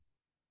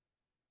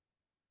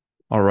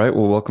All right.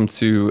 Well, welcome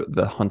to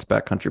the Hunt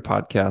Backcountry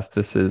podcast.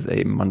 This is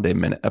a Monday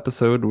Minute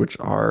episode, which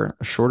are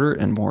shorter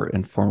and more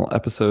informal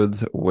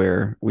episodes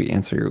where we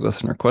answer your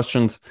listener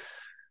questions.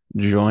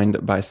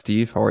 Joined by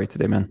Steve. How are you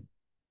today, man?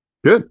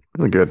 Good,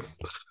 really good.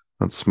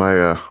 That's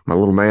my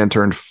little man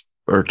turned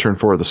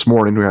 4 this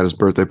morning. We had his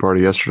birthday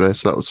party yesterday,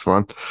 so that was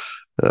fun.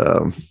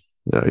 Um,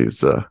 yeah,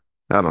 he's I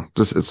don't know,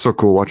 just it's so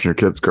cool watching your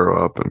kids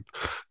grow up, and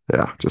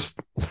yeah, just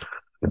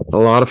a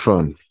lot of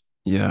fun.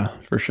 Yeah,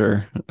 for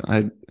sure.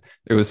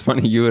 It was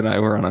funny. You and I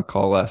were on a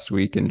call last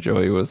week, and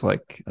Joey was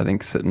like, I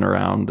think, sitting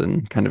around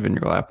and kind of in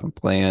your lap and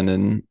playing.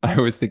 And I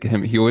always think of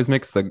him. He always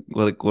makes the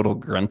like little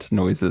grunt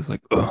noises,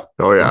 like "ugh,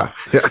 Oh ugh."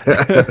 yeah,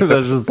 yeah,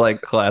 That's just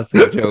like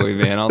classic Joey,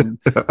 man.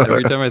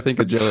 Every time I think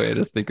of Joey, I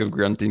just think of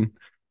grunting.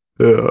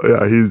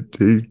 yeah.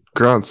 He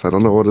grunts. I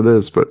don't know what it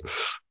is, but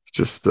it's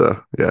just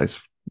yeah, he's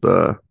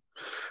the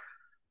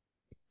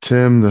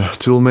Tim the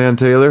Toolman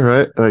Taylor,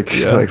 right?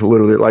 Yeah, Like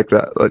literally like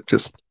that, like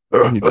just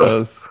he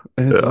does.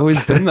 And it's yeah,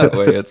 always been that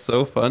way. It's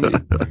so funny.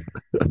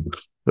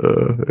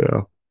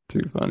 yeah.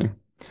 Too funny.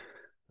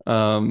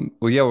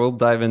 Well, yeah, we'll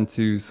dive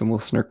into some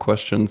listener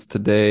questions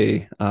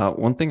today.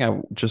 One thing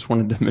I just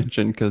wanted to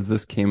mention, because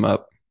this came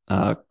up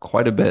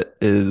quite a bit,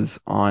 is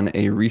on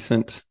a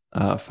recent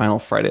Final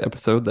Friday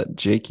episode that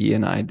Jakey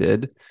and I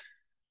did.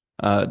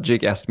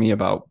 Jake asked me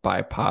about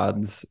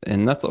bipods,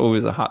 and that's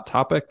always a hot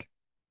topic.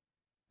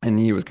 And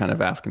he was kind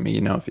of asking me,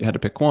 if you had to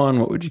pick one,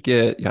 what would you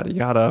get? Yada,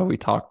 yada. We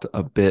talked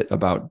a bit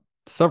about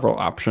several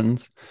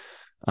options.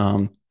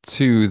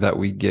 Two that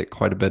we get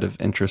quite a bit of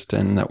interest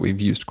in that we've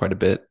used quite a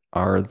bit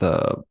are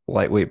the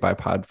lightweight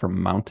bipod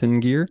from Mountain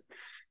Gear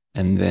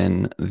and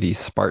then the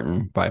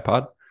Spartan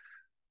bipod.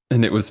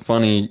 And it was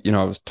funny,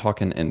 I was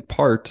talking in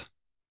part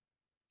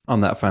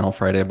on that final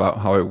Friday about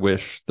how I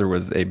wish there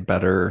was a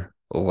better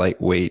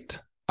lightweight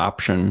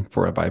option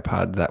for a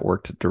bipod that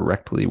worked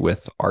directly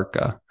with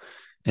Arca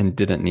and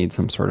didn't need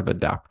some sort of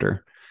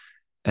adapter.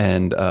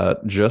 And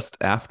just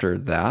after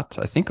that,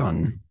 I think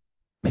on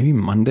maybe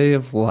Monday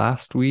of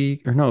last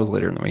week, or no, it was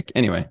later in the week.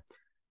 Anyway,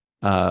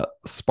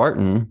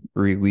 Spartan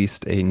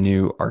released a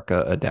new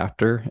Arca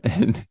adapter,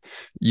 and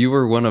you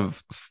were one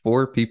of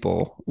four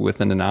people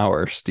within an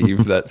hour,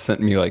 Steve, that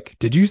sent me like,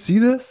 "Did you see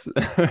this?"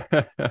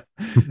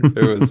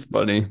 It was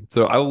funny.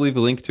 So I will leave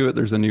a link to it.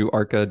 There's a new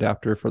Arca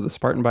adapter for the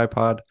Spartan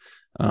bipod.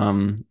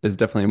 Is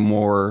definitely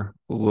more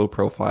low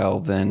profile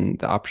than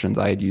the options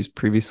I had used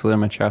previously on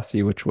my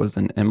chassis, which was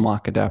an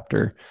M-lock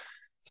adapter.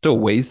 Still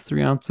weighs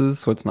 3 ounces,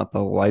 so it's not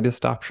the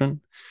lightest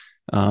option.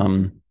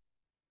 Um,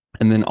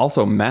 and then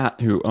also Matt,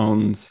 who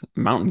owns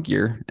Mountain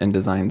Gear and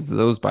designs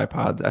those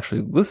bipods,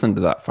 actually listened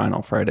to that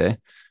Final Friday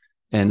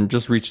and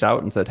just reached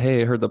out and said,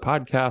 "Hey, I heard the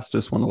podcast.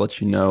 Just want to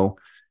let you know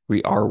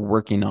we are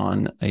working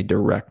on a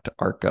direct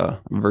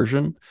ARCA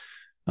version."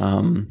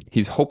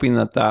 He's hoping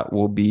that that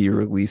will be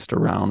released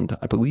around,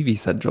 I believe he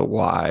said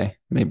July,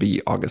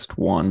 maybe August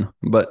 1.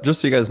 But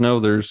just so you guys know,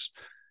 there's,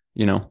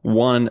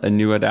 one, a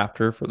new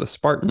adapter for the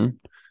Spartan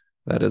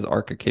that is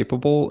Arca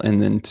capable,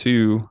 and then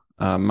two,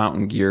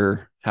 Mountain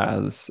Gear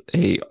has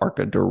a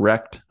Arca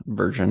Direct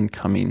version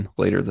coming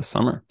later this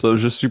summer. So it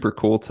was just super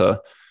cool to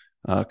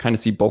kind of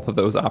see both of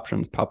those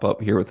options pop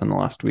up here within the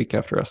last week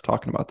after us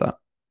talking about that.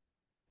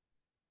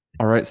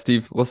 All right,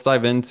 Steve, let's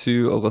dive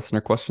into a listener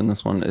question.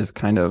 This one is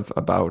kind of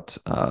about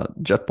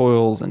jet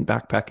boils and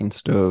backpacking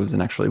stoves,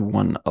 and actually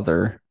one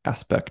other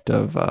aspect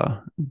of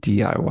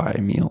DIY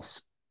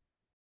meals.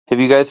 Have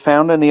you guys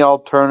found any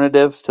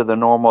alternatives to the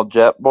normal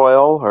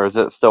Jetboil, or is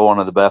it still one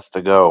of the best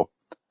to go?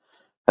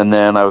 And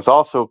then I was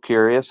also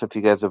curious if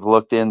you guys have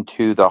looked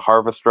into the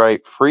Harvest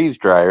Right freeze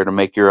dryer to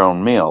make your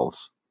own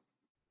meals.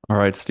 All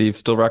right, Steve,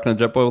 still rocking a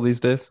jet boil these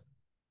days?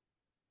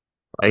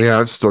 Yeah,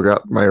 I've still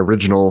got my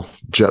original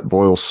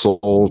Jetboil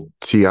Soul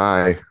TI.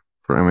 I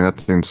mean, that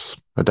thing's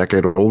a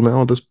decade old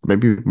now, this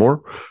maybe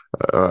more.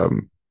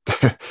 Um,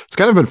 it's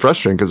kind of been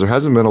frustrating because there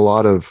hasn't been a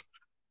lot of,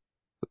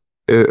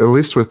 at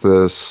least with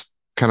the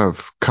kind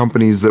of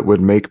companies that would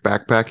make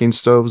backpacking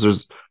stoves,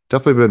 there's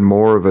definitely been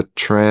more of a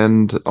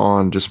trend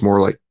on just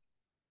more like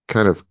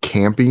kind of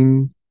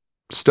camping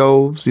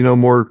stoves,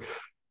 more,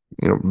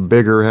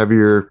 bigger,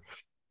 heavier,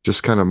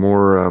 just kind of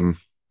more,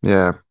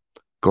 yeah,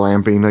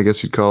 glamping, I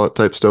guess you'd call it,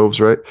 type stoves,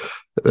 right?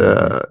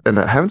 Mm-hmm. And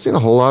I haven't seen a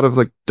whole lot of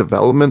like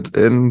development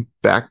in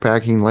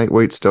backpacking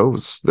lightweight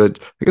stoves. That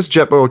I guess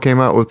Jetboil came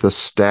out with the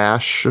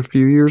Stash a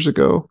few years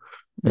ago,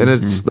 and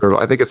Mm-hmm.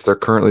 I think it's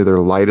currently their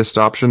lightest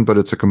option, but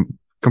it's a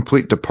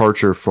complete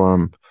departure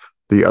from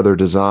the other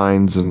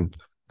designs. And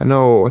I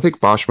think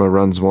Boschma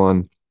runs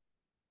one,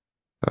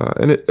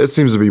 and it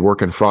seems to be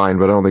working fine,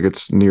 but I don't think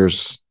it's near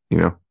as,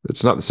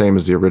 it's not the same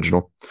as the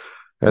original.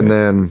 And Right.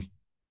 then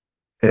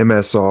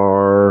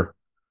MSR,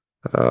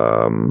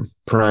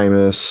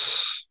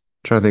 Primus.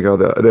 Trying to think of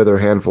the other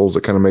handfuls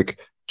that kind of make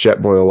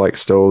Jetboil like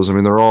stoves. I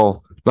mean,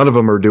 none of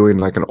them are doing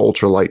like an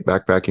ultra light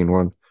backpacking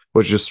one,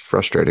 which is just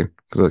frustrating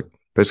because like,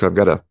 basically I've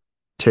got a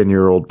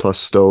 10-year-old plus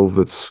stove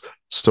that's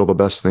still the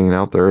best thing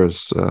out there.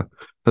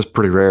 That's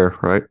pretty rare,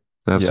 right?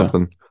 To have Yeah.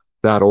 something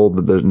that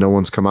old that no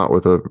one's come out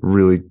with a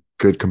really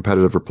good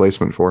competitive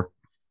replacement for.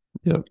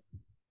 Yep.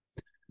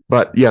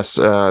 But yes,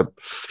 I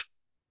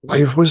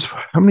was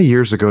how many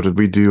years ago did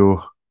we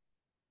do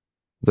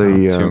Not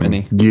the too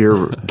many.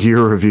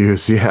 gear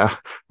reviews? Yeah,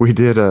 we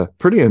did a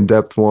pretty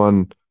in-depth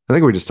one. I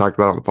think we just talked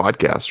about it on the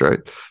podcast, right?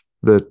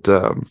 That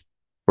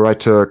where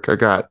I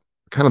got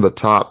kind of the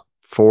top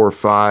 4 or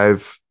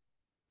 5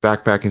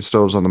 backpacking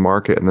stoves on the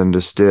market, and then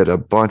just did a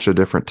bunch of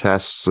different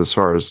tests as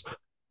far as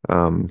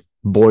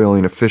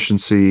boiling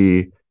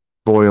efficiency,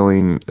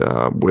 boiling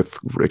with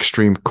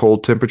extreme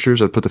cold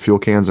temperatures. I'd put the fuel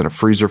cans in a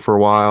freezer for a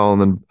while,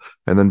 and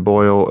then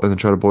boil, and then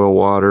try to boil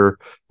water.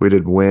 We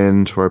did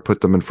wind, where I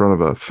put them in front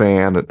of a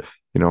fan at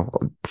you know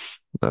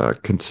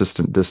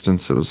consistent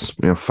distance. It was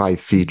 5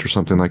 feet or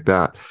something like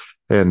that.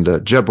 And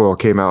Jetboil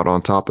came out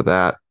on top of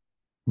that.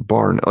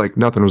 Barn like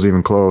nothing was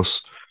even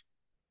close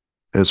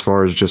as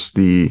far as just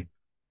the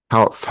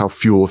how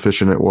fuel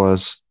efficient it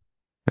was,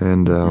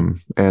 and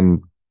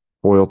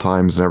oil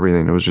times and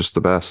everything. It was just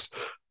the best.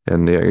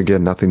 And yeah,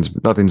 again,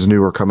 nothing's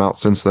new or come out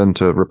since then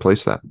to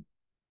replace that.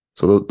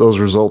 So those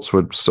results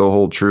would still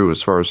hold true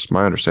as far as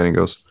my understanding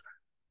goes.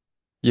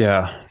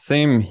 Yeah,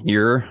 same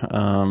here.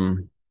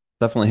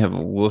 Definitely have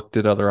looked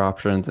at other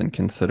options and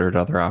considered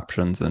other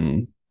options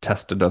and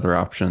tested other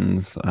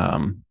options.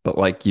 But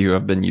like you,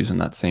 I've been using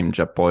that same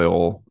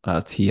Jetboil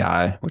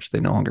TI, which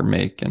they no longer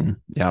make. And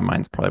yeah,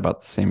 mine's probably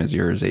about the same as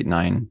yours, 8,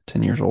 9,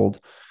 10 years old.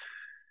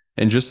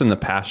 And just in the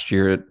past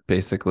year, it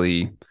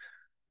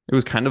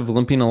was kind of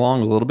limping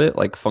along a little bit,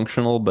 like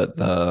functional, but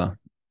the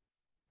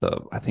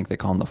I think they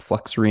call them the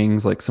flex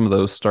rings. Like some of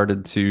those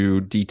started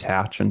to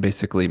detach, and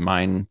basically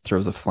mine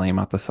throws a flame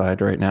out the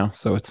side right now,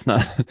 so it's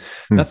not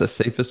Hmm. not the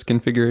safest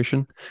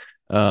configuration.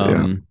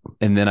 Yeah,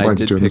 And then I mine's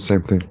did doing the pick,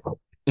 same thing.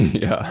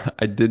 yeah,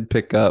 I did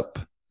pick up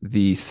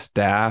the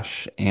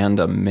stash and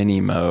a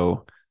mini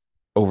mow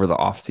over the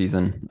off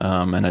season,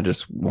 and I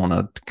just want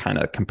to kind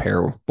of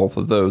compare both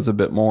of those a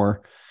bit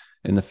more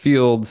in the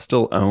field.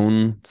 Still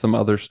own some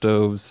other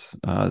stoves,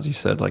 as you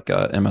said, like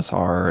a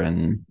MSR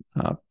and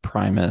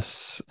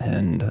Primus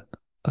and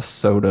a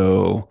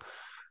Soto.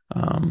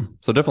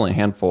 So definitely a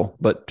handful.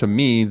 But to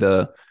me,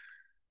 the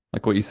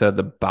like what you said,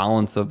 the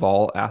balance of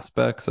all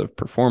aspects of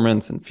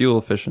performance and fuel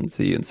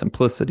efficiency and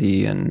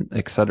simplicity and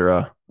et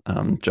cetera.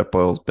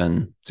 Jetboil's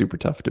been super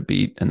tough to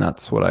beat, and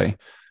that's what I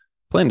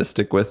plan to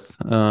stick with.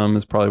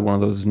 Is probably one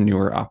of those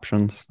newer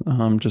options.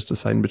 Just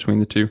deciding between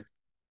the two.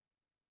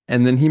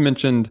 And then he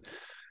mentioned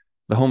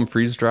the home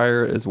freeze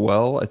dryer as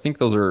well. I think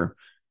those are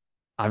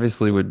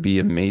obviously would be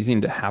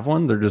amazing to have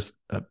one. They're just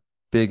a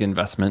big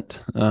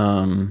investment.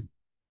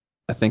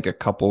 I think a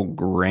couple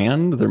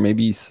grand. There may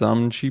be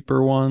some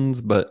cheaper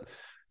ones, but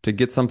to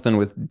get something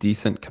with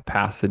decent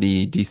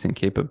capacity, decent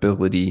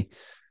capability,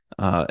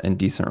 and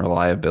decent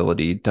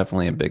reliability,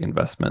 definitely a big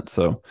investment.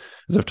 So,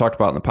 as I've talked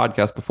about in the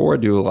podcast before, I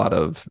do a lot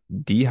of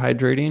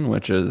dehydrating,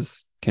 which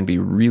is can be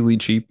really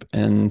cheap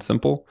and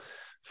simple.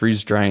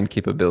 Freeze drying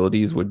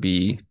capabilities would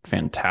be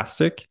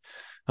fantastic.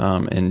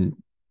 And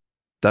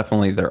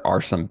definitely there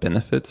are some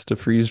benefits to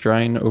freeze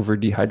drying over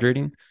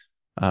dehydrating,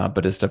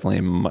 but it's definitely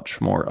a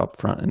much more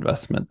upfront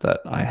investment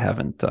that I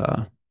haven't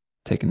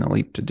taken the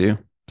leap to do.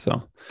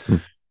 So, Hmm.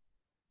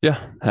 yeah,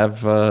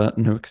 have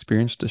no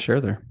experience to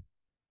share there.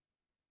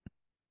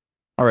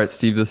 All right,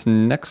 Steve, this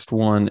next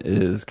one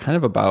is kind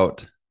of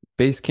about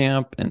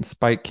Basecamp and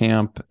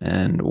Spikecamp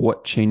and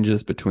what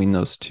changes between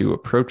those two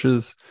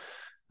approaches.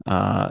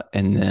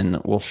 And then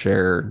we'll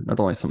share not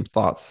only some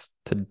thoughts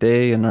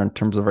today in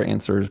terms of our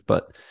answers,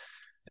 but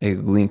a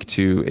link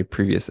to a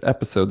previous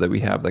episode that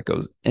we have that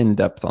goes in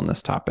depth on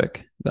this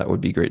topic. That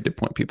would be great to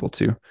point people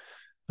to.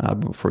 But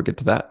before we get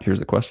to that, here's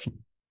the question.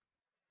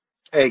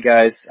 Hey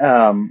guys,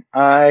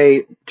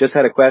 I just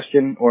had a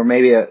question or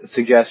maybe a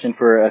suggestion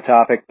for a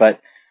topic, but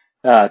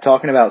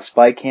talking about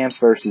spike camps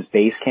versus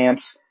base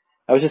camps,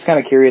 I was just kind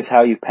of curious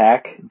how you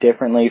pack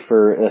differently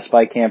for a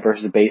spike camp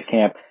versus a base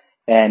camp,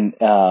 and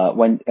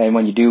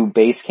when you do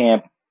base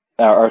camp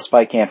or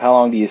spike camp, how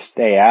long do you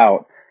stay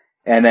out?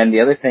 And then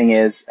the other thing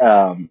is,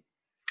 do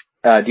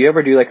you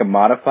ever do like a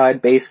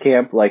modified base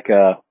camp, like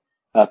a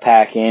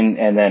pack in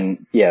and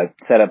then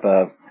set up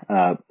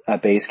a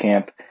base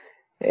camp?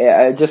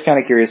 Yeah, I'm just kind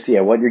of curious,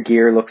 what your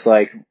gear looks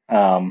like.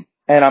 And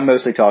I'm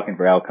mostly talking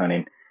for elk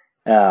hunting.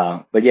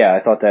 But yeah,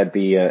 I thought that'd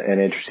be an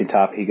interesting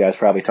topic. You guys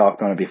probably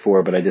talked on it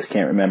before, but I just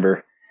can't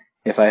remember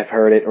if I've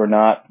heard it or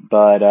not.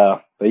 But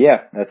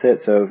yeah, that's it.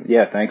 So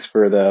yeah, thanks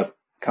for the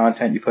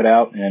content you put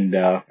out and,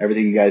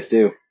 everything you guys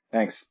do.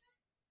 Thanks.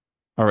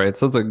 All right,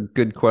 so that's a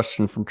good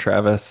question from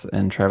Travis.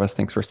 And Travis,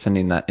 thanks for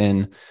sending that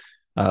in.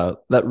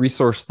 That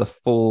resource, the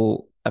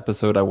full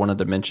episode I wanted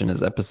to mention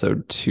is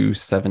episode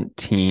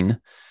 217,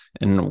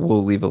 and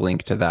we'll leave a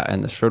link to that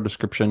in the show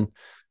description.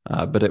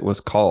 But it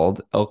was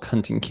called Elk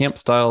Hunting Camp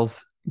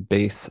Styles,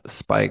 Base,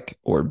 Spike,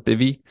 or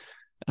Bivy.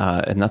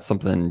 And that's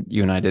something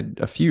you and I did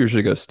a few years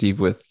ago, Steve,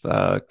 with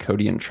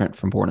Cody and Trent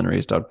from Born and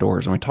Raised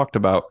Outdoors. And we talked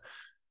about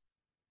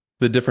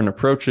the different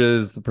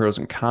approaches, the pros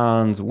and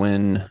cons,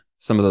 when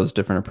some of those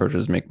different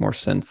approaches make more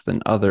sense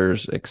than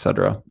others, et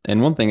cetera.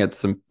 And one thing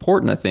that's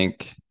important, I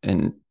think,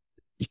 and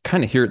you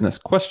kind of hear it in this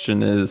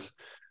question is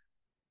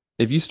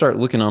if you start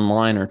looking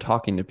online or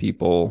talking to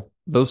people,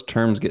 those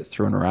terms get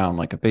thrown around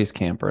like a base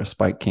camp or a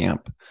spike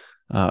camp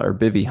or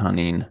bivy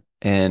hunting.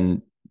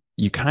 And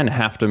you kind of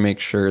have to make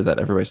sure that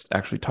everybody's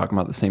actually talking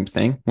about the same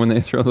thing when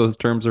they throw those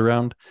terms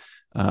around.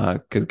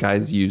 Because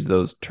guys use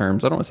those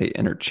terms, I don't want to say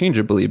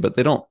interchangeably, but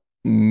they don't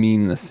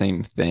mean the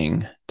same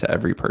thing to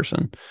every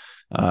person.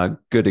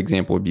 Good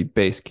example would be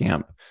base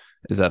camp.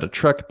 Is that a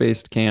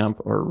truck-based camp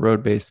or a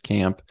road-based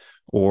camp?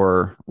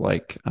 Or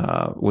like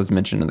was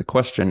mentioned in the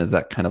question, is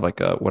that kind of like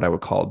a what I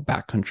would call a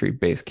backcountry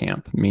base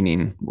camp,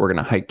 meaning we're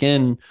going to hike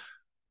in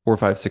 4,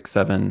 5, 6,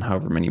 7,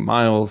 however many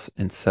miles,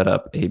 and set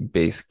up a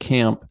base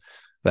camp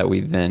that we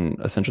then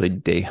essentially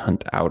day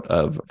hunt out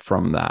of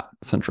from that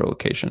central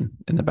location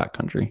in the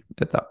backcountry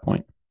at that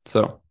point.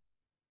 So,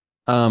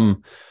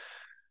 um,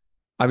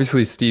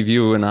 obviously, Steve,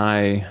 you and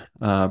I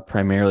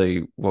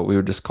primarily what we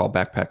would just call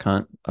backpack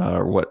hunt,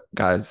 or what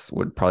guys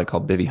would probably call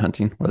bivy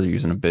hunting, whether you're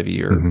using a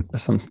bivy or Hmm.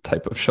 some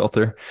type of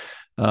shelter.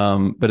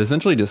 But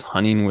essentially just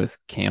hunting with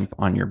camp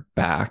on your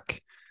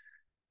back.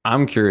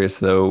 I'm curious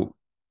though,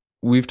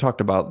 we've talked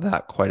about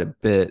that quite a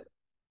bit.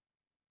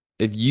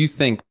 If you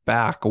think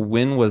back,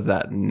 when was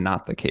that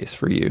not the case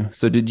for you?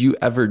 So did you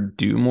ever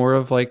do more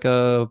of like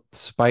a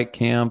spike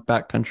camp,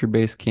 backcountry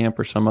base camp,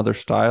 or some other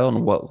style?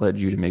 And what led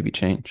you to maybe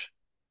change?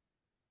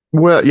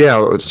 Well,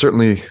 yeah, it's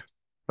certainly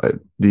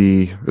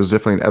it was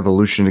definitely an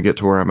evolution to get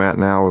to where I'm at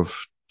now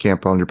of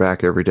camp on your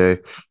back every day.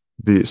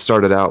 It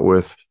started out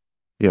with,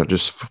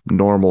 just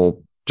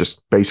normal,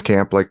 just base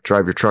camp, like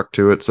drive your truck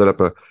to it, set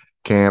up a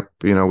camp.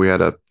 We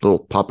had a little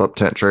pop-up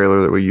tent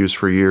trailer that we used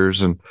for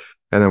years, and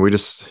then we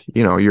just,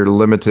 you're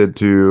limited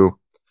to,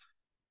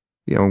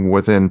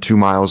 within 2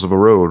 miles of a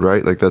road,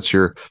 right? Like that's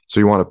so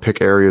you want to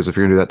pick areas if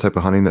you're gonna do that type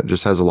of hunting that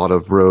just has a lot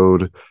of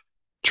road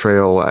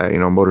trail,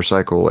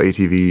 motorcycle,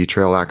 ATV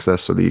trail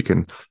access so that you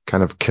can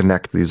kind of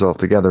connect these all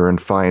together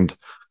and find,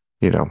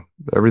 you know,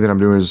 everything I'm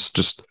doing is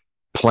just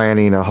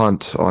planning a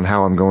hunt on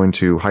how I'm going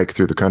to hike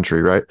through the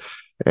country, right?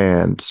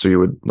 And so you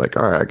would like,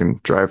 all right, I can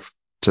drive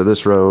to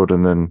this road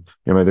and then,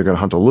 either going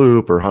to hunt a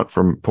loop or hunt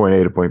from point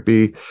A to point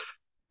B.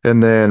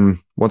 And then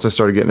once I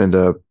started getting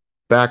into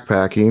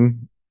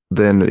backpacking,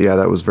 then yeah,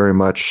 that was very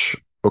much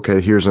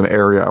okay. Here's an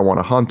area I want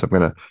to hunt. I'm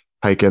going to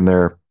hike in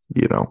there,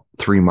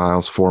 3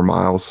 miles, 4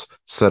 miles,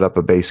 set up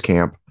a base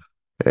camp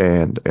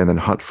and then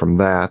hunt from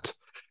that.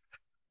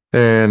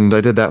 And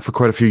I did that for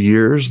quite a few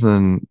years,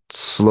 then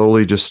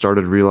slowly just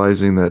started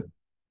realizing that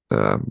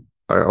I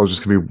was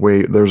just gonna be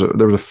way there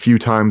was a few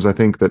times I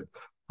think that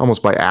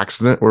almost by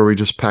accident where we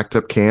just packed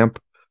up camp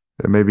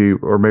and maybe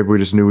we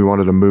just knew we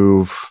wanted to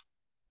move.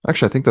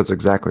 Actually, I think that's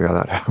exactly how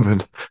that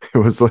happened. It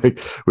was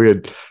like we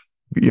had,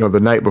 the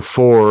night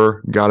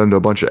before got into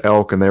a bunch of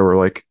elk and they were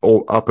like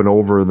up and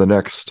over the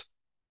next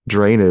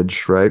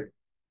drainage, right?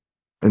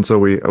 And so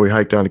we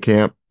hiked down to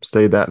camp,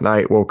 stayed that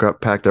night, woke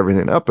up, packed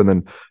everything up,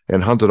 and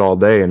hunted all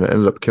day, and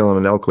ended up killing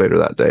an elk later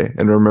that day.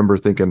 And I remember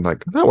thinking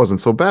like that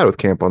wasn't so bad with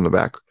camp on the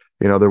back.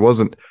 There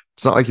wasn't.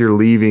 It's not like you're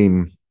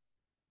leaving.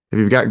 If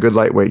you've got good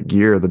lightweight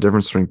gear, the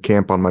difference between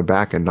camp on my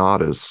back and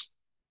not is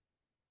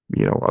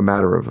a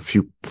matter of a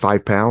few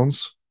 5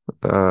 pounds.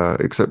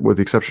 Except with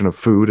the exception of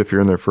food, if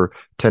you're in there for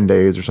 10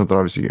 days or something,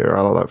 obviously you're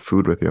out all that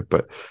food with you,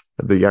 but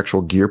the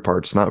actual gear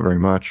part's not very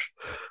much.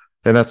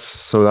 And that's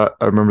so that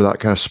I remember that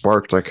kind of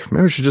sparked like,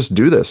 maybe we should just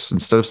do this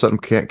instead of setting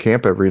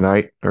camp every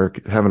night or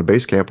having a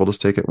base camp. We'll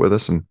just take it with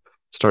us and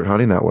start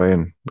hunting that way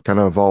and kind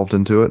of evolved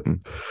into it.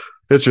 And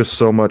it's just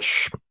so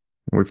much.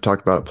 We've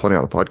talked about it plenty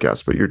on the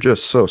podcast, but you're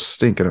just so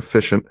stinking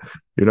efficient.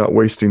 You're not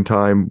wasting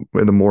time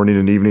in the morning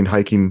and evening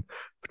hiking,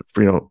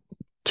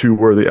 to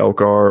where the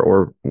elk are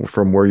or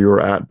from where you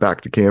were at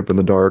back to camp in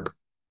the dark.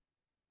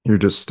 You're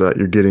just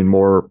you're getting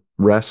more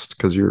rest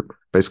because you're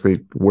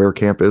basically where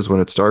camp is when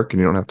it's dark, and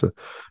you don't have to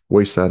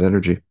waste that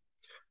energy.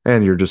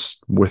 And you're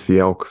just with the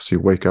elk, so you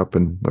wake up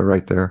and they're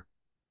right there.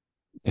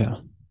 Yeah.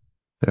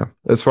 Yeah.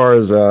 As far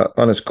as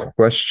on his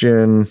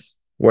question,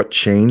 what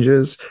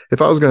changes?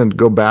 If I was going to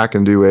go back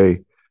and do a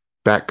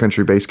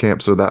backcountry base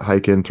camp, so that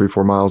hike in 3,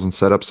 4 miles and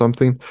set up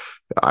something,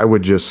 I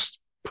would just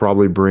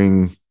probably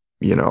bring,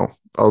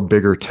 a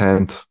bigger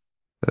tent,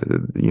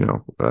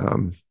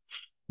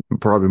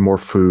 probably more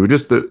food.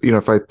 Just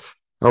if I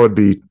would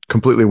be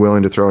completely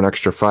willing to throw an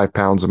extra 5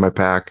 pounds in my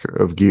pack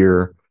of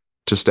gear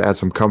just to add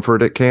some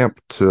comfort at camp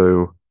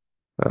to,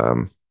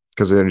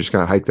 because then you're just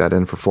going to hike that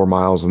in for 4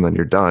 miles and then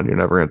you're done. You're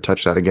never going to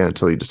touch that again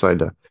until you decide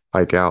to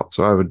hike out.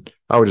 So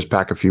I would just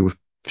pack a few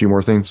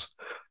more things.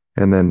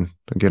 And then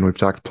again, we've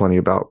talked plenty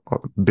about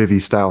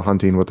bivy style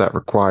hunting, what that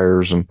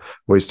requires and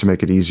ways to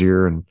make it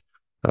easier and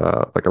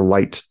like a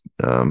light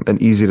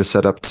and easy to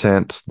set up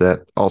tent that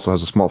also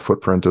has a small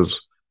footprint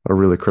is a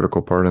really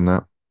critical part in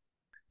that.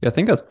 Yeah, I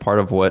think that's part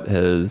of what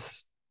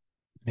has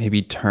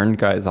maybe turned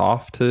guys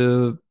off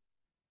to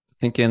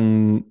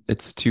thinking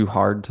it's too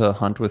hard to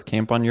hunt with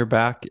camp on your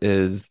back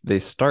is they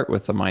start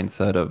with the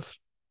mindset of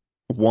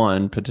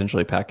one,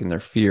 potentially packing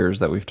their fears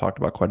that we've talked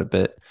about quite a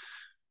bit,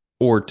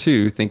 or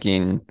two,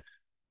 thinking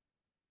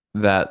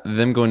that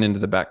them going into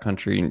the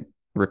backcountry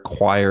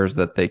requires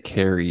that they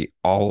carry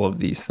all of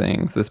these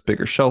things, this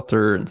bigger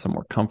shelter and some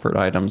more comfort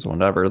items,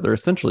 whatever. They're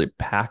essentially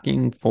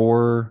packing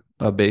for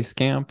a base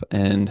camp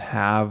and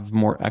have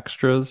more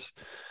extras.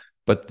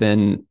 But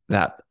then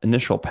that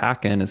initial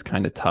pack in is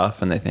kind of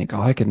tough, and they think,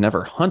 oh, I could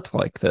never hunt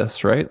like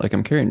this, right? Like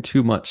I'm carrying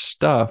too much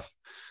stuff.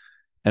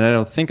 And I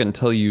don't think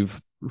until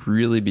you've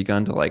really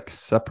begun to like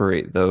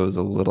separate those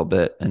a little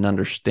bit and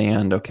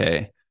understand,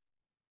 okay,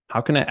 how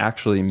can I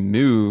actually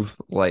move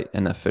light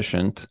and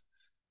efficient?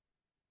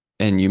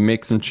 And you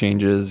make some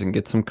changes and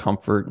get some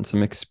comfort and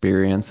some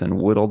experience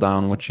and whittle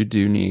down what you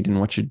do need and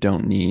what you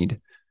don't need.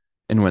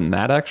 And when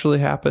that actually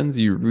happens,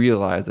 you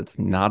realize it's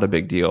not a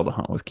big deal to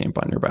hunt with camp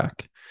on your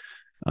back.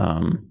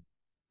 Um,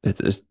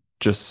 it's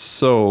just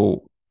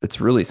so it's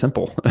really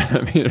simple.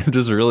 I mean, it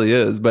just really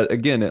is. But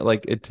again,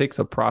 it takes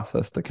a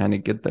process to kind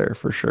of get there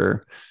for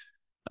sure.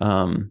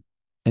 Um,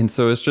 and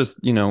so it's just,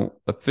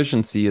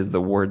 efficiency is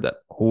the word that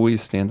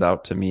always stands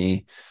out to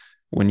me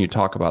when you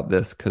talk about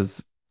this,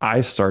 because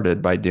I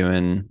started by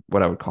doing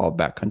what I would call a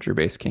backcountry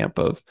base camp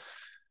of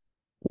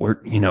we're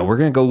going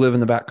to go live in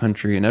the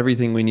backcountry and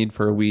everything we need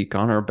for a week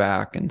on our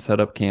back and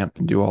set up camp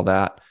and do all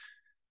that.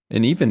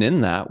 And even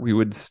in that, we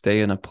would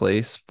stay in a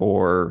place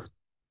for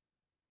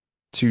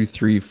 2,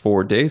 3,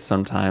 4 days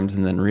sometimes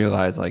and then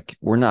realize like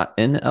we're not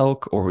in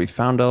elk or we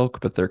found elk,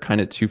 but they're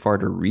kind of too far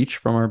to reach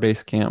from our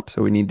base camp.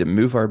 So we need to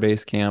move our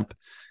base camp.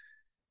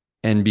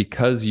 And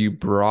because you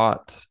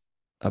brought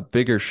a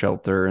bigger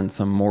shelter and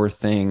some more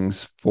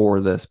things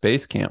for this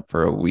base camp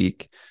for a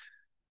week,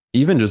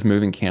 even just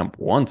moving camp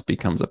once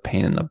becomes a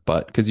pain in the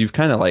butt because you've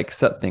kind of like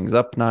set things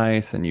up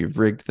nice and you've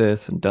rigged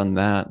this and done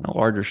that. And a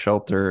larger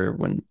shelter,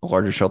 when a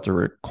larger shelter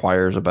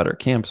requires a better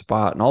camp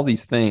spot and all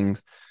these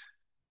things.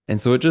 And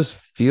so it just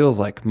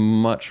feels like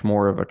much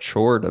more of a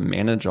chore to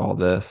manage all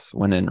this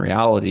when in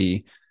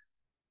reality,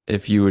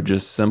 if you would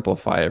just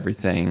simplify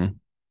everything,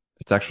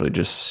 it's actually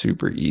just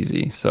super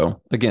easy.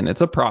 So again,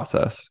 it's a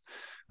process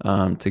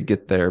to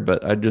get there.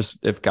 But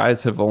if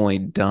guys have only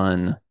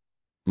done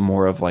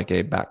more of like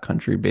a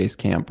backcountry base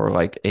camp or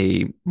like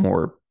a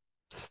more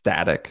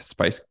static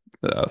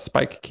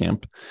spike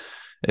camp,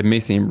 it may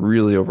seem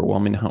really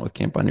overwhelming to hunt with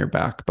camp on your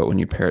back, but when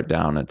you pare it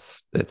down,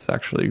 it's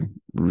actually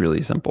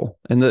really simple.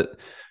 And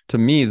to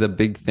me, the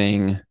big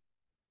thing,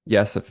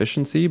 yes,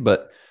 efficiency,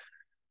 but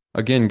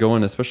again,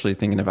 going, especially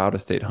thinking of out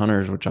of state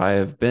hunters, which I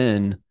have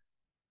been,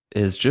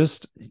 is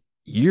just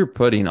you're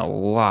putting a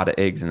lot of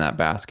eggs in that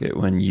basket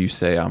when you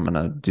say, I'm going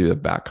to do a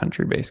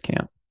backcountry base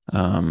camp.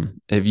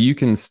 If you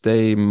can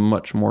stay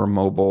much more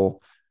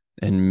mobile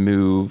and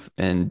move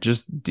and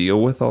just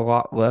deal with a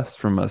lot less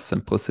from a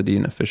simplicity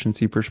and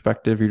efficiency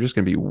perspective, you're just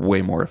going to be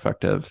way more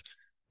effective,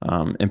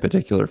 in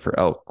particular for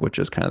elk, which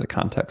is kind of the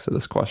context of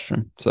this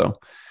question. So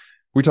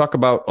we talk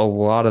about a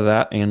lot of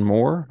that and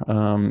more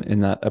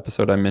in that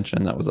episode I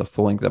mentioned. That was a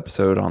full length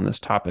episode on this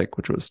topic,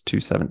 which was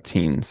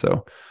 217.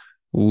 So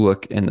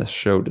look in the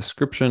show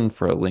description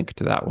for a link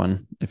to that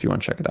one if you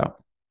want to check it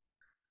out.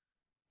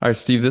 All right,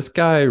 Steve, this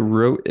guy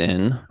wrote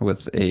in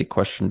with a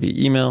question via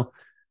email.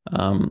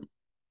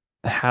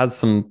 Has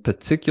some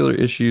particular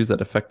issues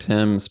that affect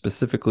him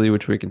specifically,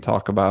 which we can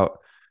talk about.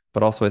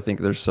 But also, I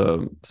think there's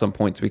some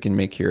points we can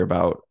make here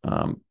about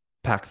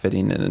pack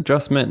fitting and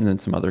adjustment, and then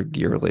some other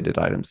gear related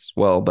items as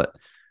well. But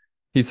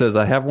he says,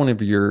 I have one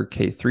of your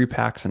K3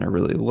 packs and I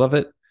really love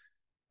it.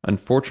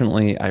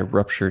 Unfortunately, I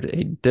ruptured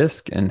a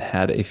disc and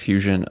had a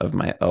fusion of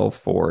my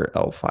L4,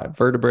 L5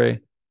 vertebrae.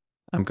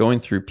 I'm going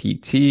through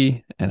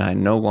PT and I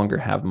no longer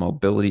have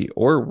mobility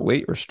or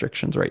weight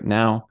restrictions right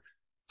now,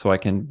 so I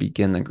can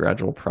begin the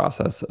gradual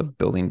process of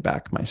building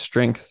back my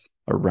strength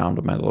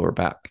around my lower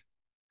back.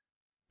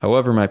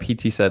 However, my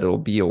PT said it will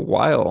be a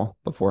while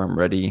before I'm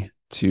ready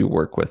to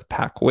work with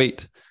pack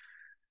weight.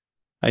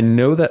 I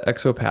know that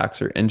exo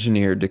packs are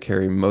engineered to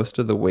carry most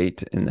of the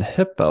weight in the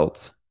hip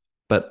belts,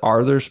 but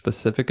are there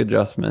specific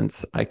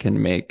adjustments I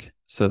can make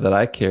so that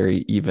I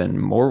carry even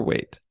more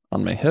weight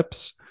on my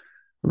hips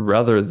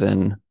rather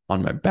than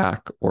on my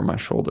back or my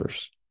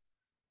shoulders?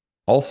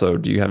 Also,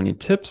 do you have any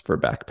tips for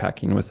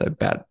backpacking with a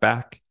bad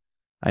back?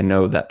 I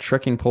know that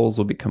trekking poles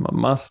will become a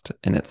must,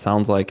 and it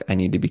sounds like I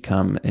need to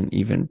become an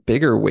even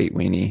bigger weight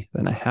weenie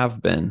than I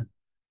have been,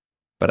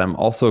 but I'm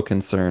also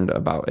concerned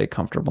about a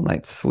comfortable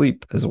night's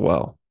sleep as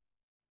well.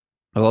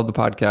 I love the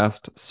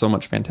podcast. So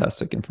much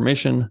fantastic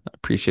information.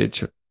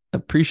 Appreciate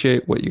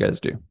what you guys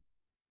do.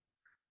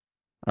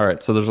 All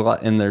right, so there's a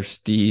lot in there,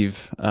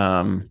 Steve.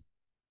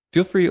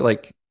 Feel free,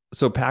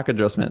 so pack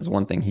adjustment is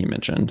one thing he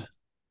mentioned.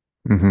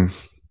 Hmm.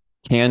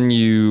 Can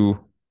you,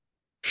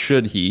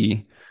 should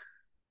he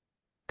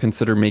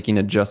consider making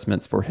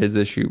adjustments for his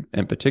issue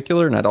in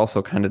particular? And I'd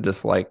also kind of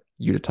just like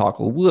you to talk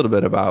a little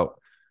bit about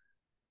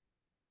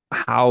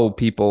how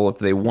people, if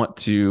they want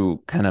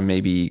to kind of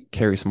maybe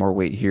carry some more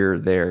weight here or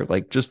there,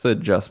 like just the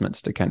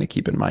adjustments to kind of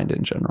keep in mind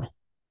in general.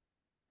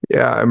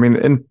 Yeah, I mean,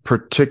 in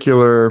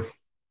particular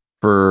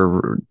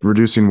for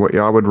reducing weight,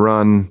 I would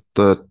run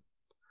the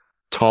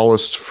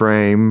tallest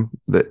frame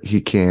that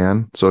he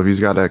can. So if he's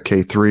got a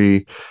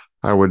K3,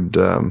 I would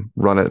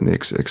run it in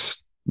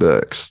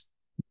the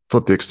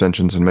flip the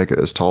extensions and make it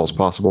as tall as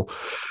possible.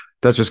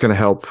 That's just going to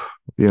help.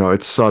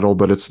 It's subtle,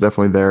 but it's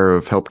definitely there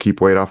of help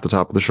keep weight off the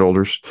top of the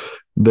shoulders.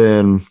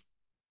 Then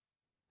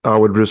I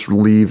would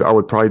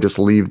probably just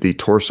leave the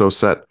torso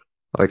set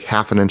like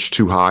half an inch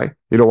too high.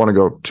 You don't want to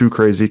go too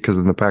crazy because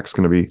then the pack's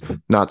going to be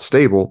not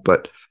stable,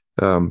 but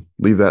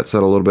leave that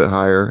set a little bit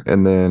higher.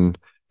 And then,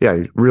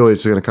 yeah, really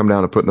it's going to come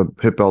down to putting the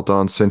hip belt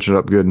on, cinching it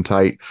up good and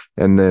tight.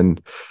 And then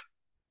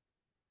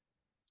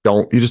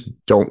you just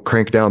don't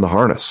crank down the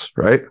harness,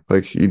 right?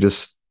 Like you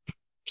just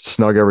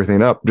snug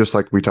everything up, just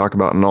like we talk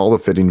about in all the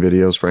fitting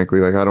videos, frankly.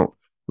 Like I don't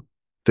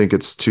think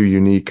it's too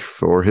unique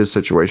for his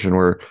situation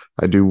where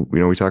I do,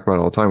 we talk about it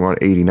all the time. We want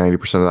 80,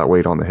 90% of that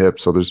weight on the hip.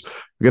 So there's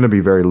going to be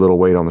very little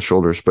weight on the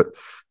shoulders. But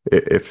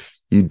if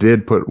you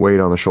did put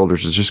weight on the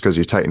shoulders, it's just because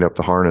you tightened up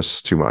the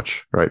harness too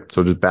much, right?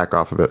 So just back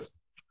off of it.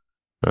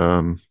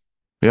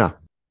 Yeah.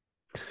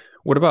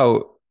 What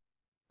about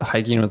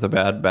hiking with a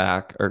bad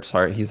back? Or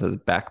sorry, he says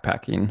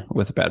backpacking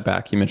with a bad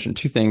back. He mentioned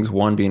two things,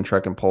 one being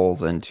trekking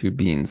poles and two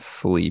being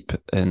sleep.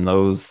 And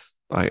those,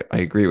 I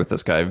agree with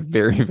this guy,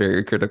 very,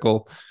 very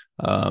critical.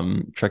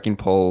 Trekking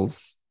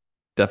poles,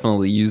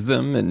 definitely use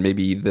them. And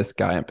maybe this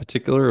guy in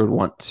particular would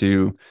want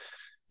to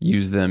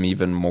use them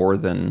even more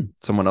than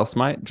someone else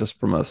might, just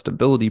from a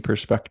stability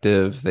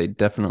perspective. They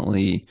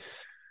definitely,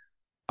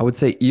 I would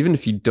say, even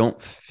if you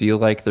don't feel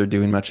like they're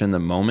doing much in the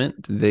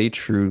moment, they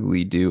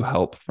truly do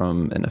help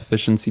from an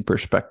efficiency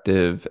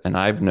perspective. And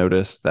I've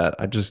noticed that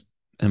I just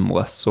am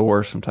less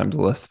sore, sometimes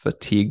less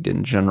fatigued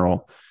in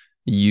general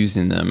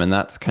using them. And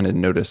that's kind of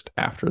noticed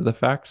after the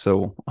fact.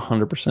 So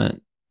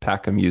 100%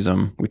 pack them, use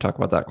them. We talk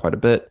about that quite a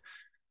bit.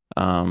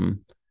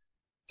 Um,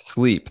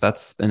 Sleep,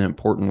 that's an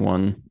important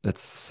one.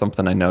 It's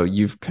something I know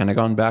you've kind of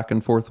gone back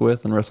and forth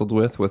with and wrestled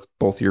with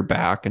both your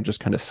back and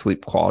just kind of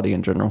sleep quality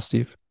in general,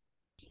 Steve.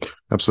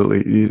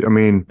 Absolutely. I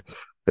mean,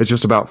 it's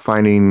just about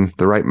finding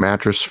the right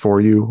mattress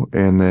for you.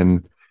 And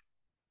then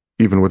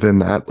even within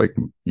that, like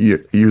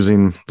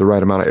using the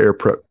right amount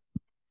of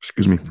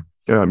excuse me,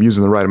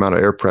 using the right amount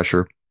of air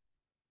pressure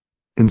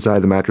inside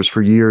the mattress.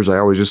 For years, I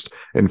always just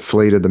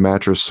inflated the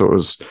mattress so it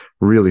was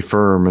really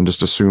firm and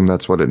just assumed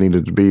that's what it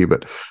needed to be.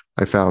 But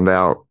I found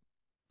out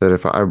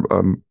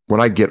that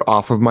when I get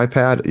off of my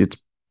pad, it's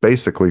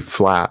basically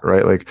flat,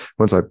 right? Like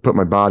once I put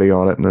my body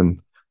on it and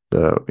then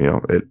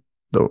it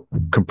the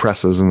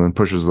compresses and then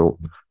pushes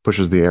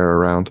the air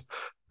around.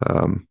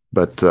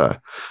 But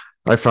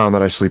I found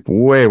that I sleep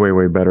way, way,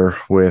 way better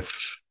with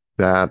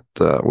that,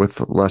 with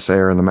less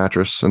air in the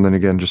mattress. And then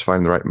again, just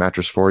finding the right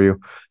mattress for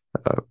you.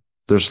 Uh,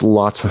 there's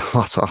lots of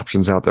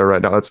options out there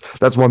right now.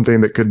 That's one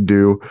thing that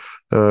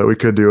we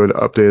could do an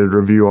updated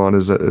review on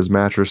is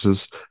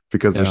mattresses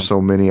because Yeah. there's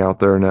so many out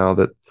there now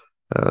that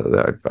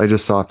I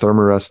just saw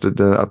Thermarest did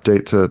an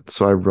update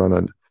so I run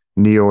a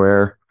Neo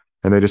Air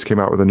and they just came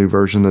out with a new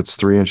version that's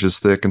 3 inches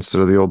thick instead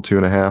of the old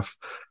 2.5.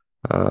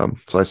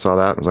 So I saw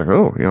that and was like,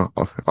 oh,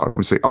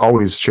 obviously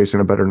always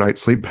chasing a better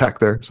night's sleep back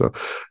there. So,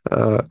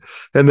 uh,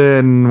 and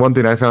then one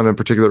thing I found in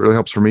particular that really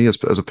helps for me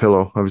is as a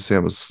pillow. Obviously,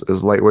 I'm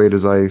as lightweight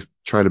as I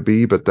try to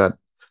be, but that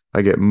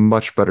I get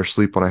much better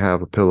sleep when I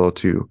have a pillow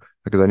too,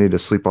 because I need to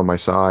sleep on my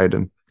side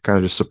and kind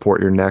of just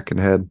support your neck and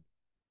head.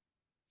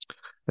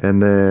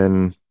 And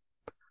then,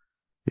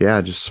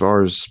 yeah, just as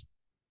far as,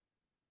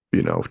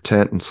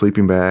 tent and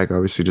sleeping bag,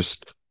 obviously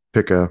just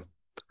pick a,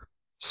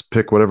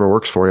 pick whatever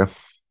works for you.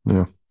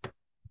 Yeah.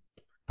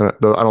 I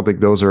don't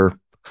think those are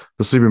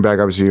the sleeping bag.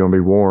 Obviously, you want to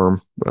be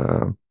warm,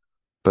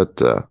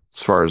 but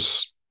as far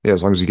as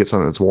as long as you get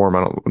something that's warm, I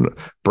don't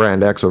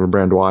brand X over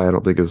brand Y. I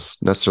don't think is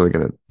necessarily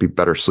going to be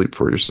better sleep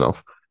for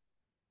yourself.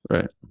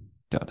 Right.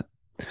 Got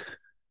it.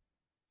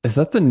 Is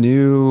that the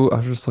new? I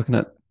was just looking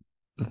at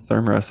the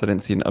Thermarest. I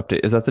didn't see an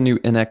update. Is that the new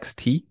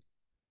NXT?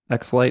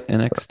 X-Lite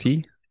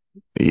NXT?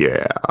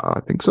 Yeah, I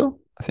think so.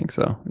 I think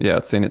so. Yeah,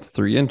 it's saying it's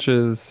 3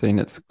 inches, saying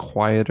it's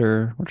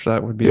quieter, which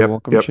that would be a Yep,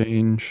 welcome yep.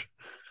 change.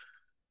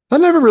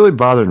 That never really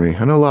bothered me.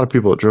 I know a lot of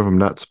people that drove them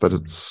nuts, but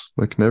it's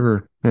like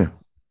never Yeah,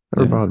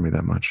 bothered me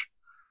that much.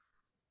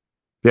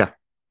 Yeah,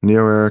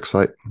 Neo Eric's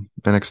like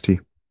NXT.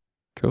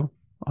 cool.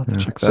 I'll have to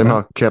Yeah, check that somehow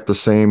out. kept the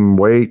same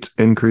weight,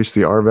 increased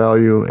the R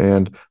value,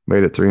 and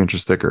made it 3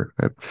 inches thicker.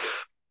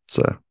 It's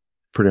a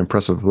pretty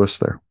impressive list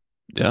there.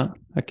 Yeah,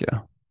 heck yeah.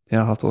 Yeah,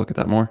 I'll have to look at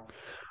that more.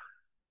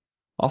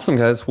 Awesome,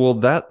 guys. Well,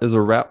 that is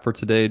a wrap for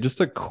today.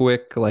 Just a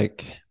quick,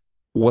 like,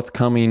 what's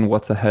coming,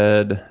 what's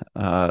ahead.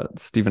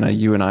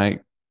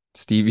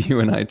 Steve, you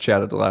and I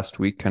chatted last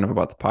week kind of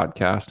about the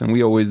podcast, and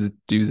we always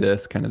do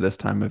this kind of this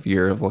time of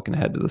year of looking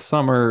ahead to the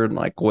summer and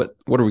like what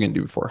are we gonna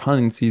do before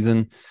hunting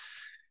season,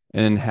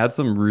 and had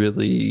some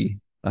really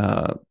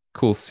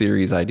cool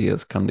series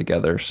ideas come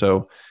together.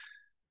 So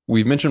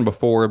we've mentioned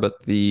before,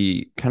 but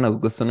the kind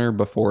of listener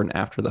before and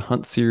after the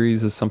hunt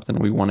series is something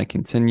we want to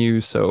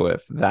continue. So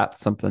if that's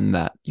something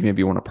that you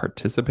maybe want to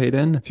participate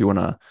in, if you want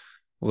to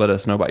let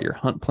us know about your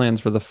hunt plans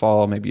for the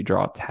fall, maybe you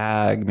draw a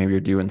tag, maybe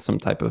you're doing some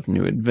type of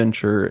new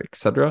adventure,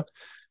 etc.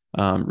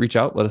 Reach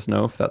out, let us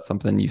know if that's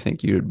something you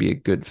think you would be a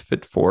good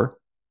fit for.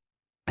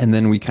 And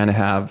then we kind of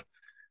have,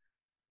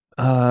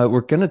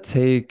 we're gonna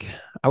take,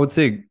 I would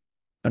say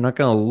I'm not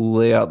going to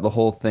lay out the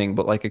whole thing,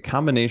 but like a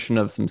combination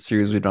of some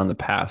series we've done in the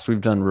past.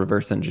 We've done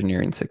reverse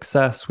engineering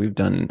success. We've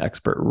done an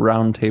expert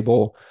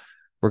roundtable.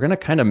 We're going to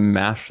kind of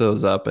mash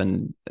those up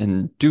and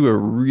do a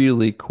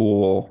really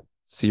cool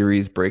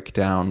series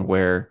breakdown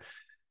where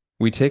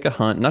we take a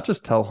hunt, not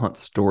just tell hunt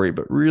story,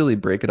 but really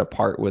break it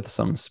apart with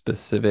some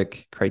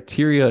specific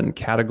criteria and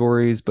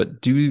categories, but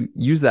do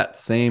use that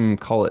same,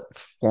 call it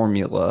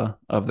formula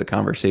of the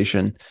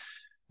conversation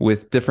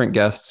with different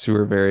guests who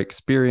are very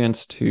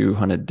experienced, who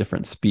hunted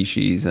different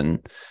species,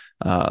 and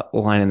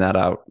lining that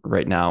out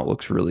right now. It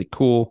looks really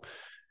cool.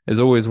 As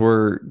always,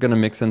 we're going to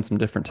mix in some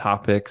different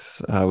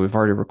topics. We've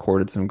already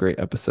recorded some great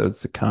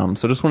episodes to come.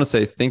 So just want to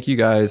say thank you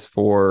guys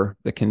for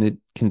the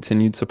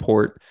continued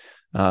support.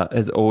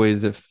 As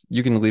always, if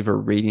you can leave a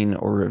rating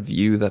or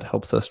review, that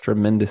helps us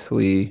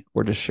tremendously,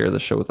 or just share the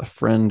show with a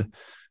friend,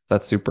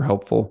 that's super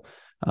helpful.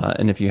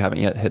 And if you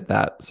haven't yet hit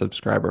that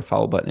subscribe or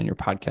follow button in your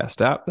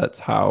podcast app, that's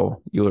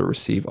how you'll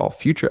receive all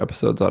future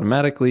episodes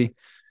automatically.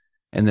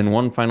 And then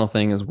one final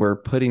thing is we're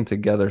putting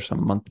together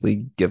some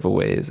monthly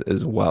giveaways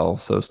as well.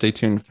 So stay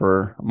tuned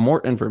for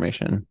more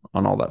information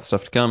on all that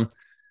stuff to come.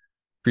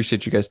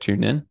 Appreciate you guys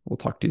tuning in. We'll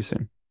talk to you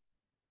soon.